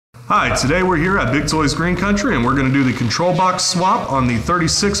Hi, today we're here at Big Toys Green Country and we're going to do the control box swap on the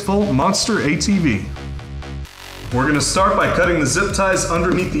 36-volt Monster ATV. We're going to start by cutting the zip ties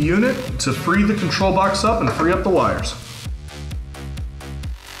underneath the unit to free the control box up and free up the wires.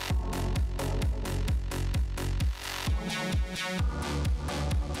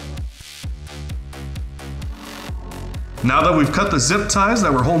 Now that we've cut the zip ties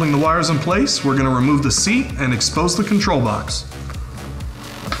that were holding the wires in place, we're going to remove the seat and expose the control box.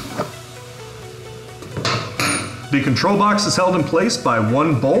 The control box is held in place by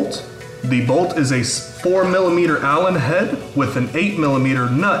one bolt. The bolt is a 4mm Allen head with an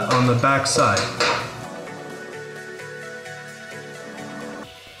 8mm nut on the back side.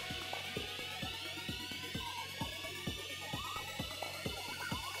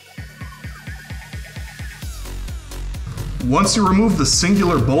 Once you remove the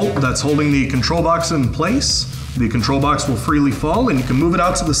singular bolt that's holding the control box in place, the control box will freely fall and you can move it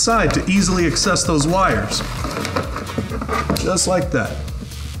out to the side to easily access those wires. Just like that.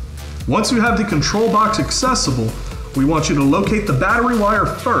 Once you have the control box accessible, we want you to locate the battery wire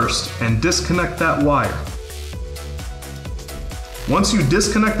first and disconnect that wire. Once you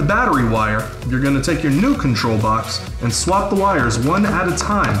disconnect the battery wire, you're going to take your new control box and swap the wires one at a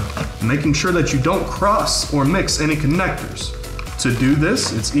time, making sure that you don't cross or mix any connectors. To do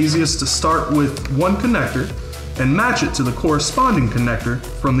this, it's easiest to start with one connector and match it to the corresponding connector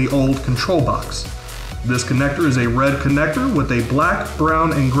from the old control box. This connector is a red connector with a black,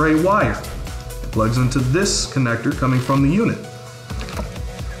 brown, and gray wire. It plugs into this connector coming from the unit.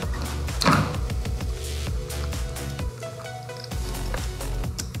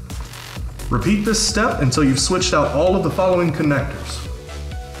 Repeat this step until you've switched out all of the following connectors.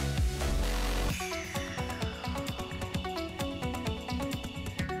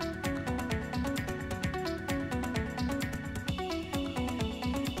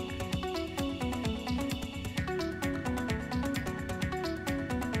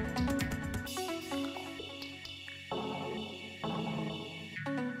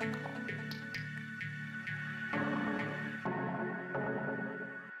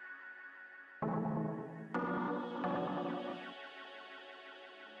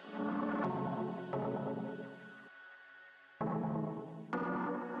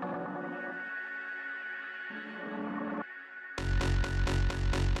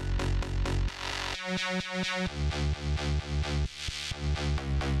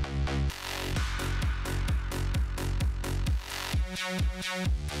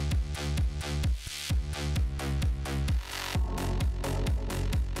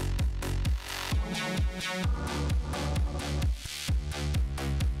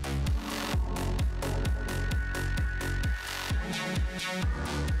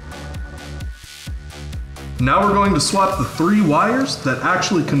 Now we're going to swap the 3 wires that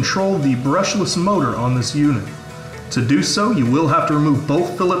actually control the brushless motor on this unit. To do so, you will have to remove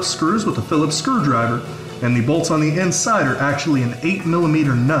both Phillips screws with a Phillips screwdriver, and the bolts on the inside are actually an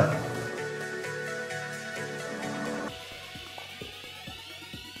 8mm nut.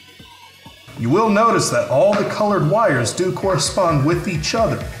 You will notice that all the colored wires do correspond with each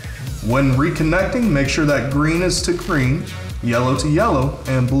other. When reconnecting, make sure that green is to green, yellow to yellow,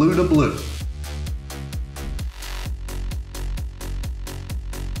 and blue to blue.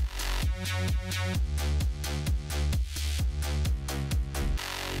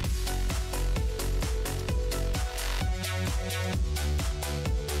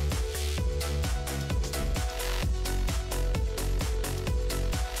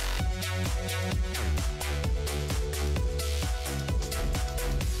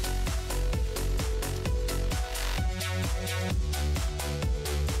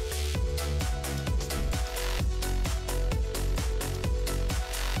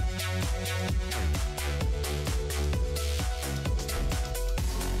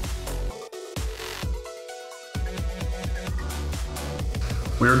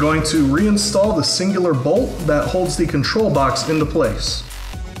 We are going to reinstall the singular bolt that holds the control box into place.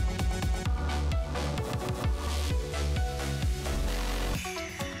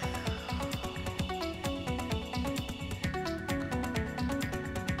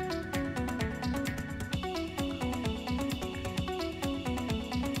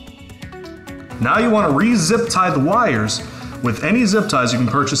 Now you want to re-zip tie the wires with any zip ties you can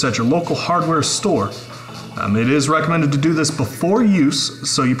purchase at your local hardware store. It is recommended to do this before use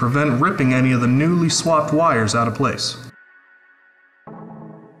so you prevent ripping any of the newly swapped wires out of place.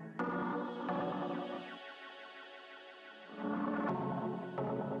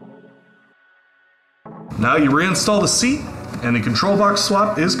 Now you reinstall the seat and the control box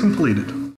swap is completed.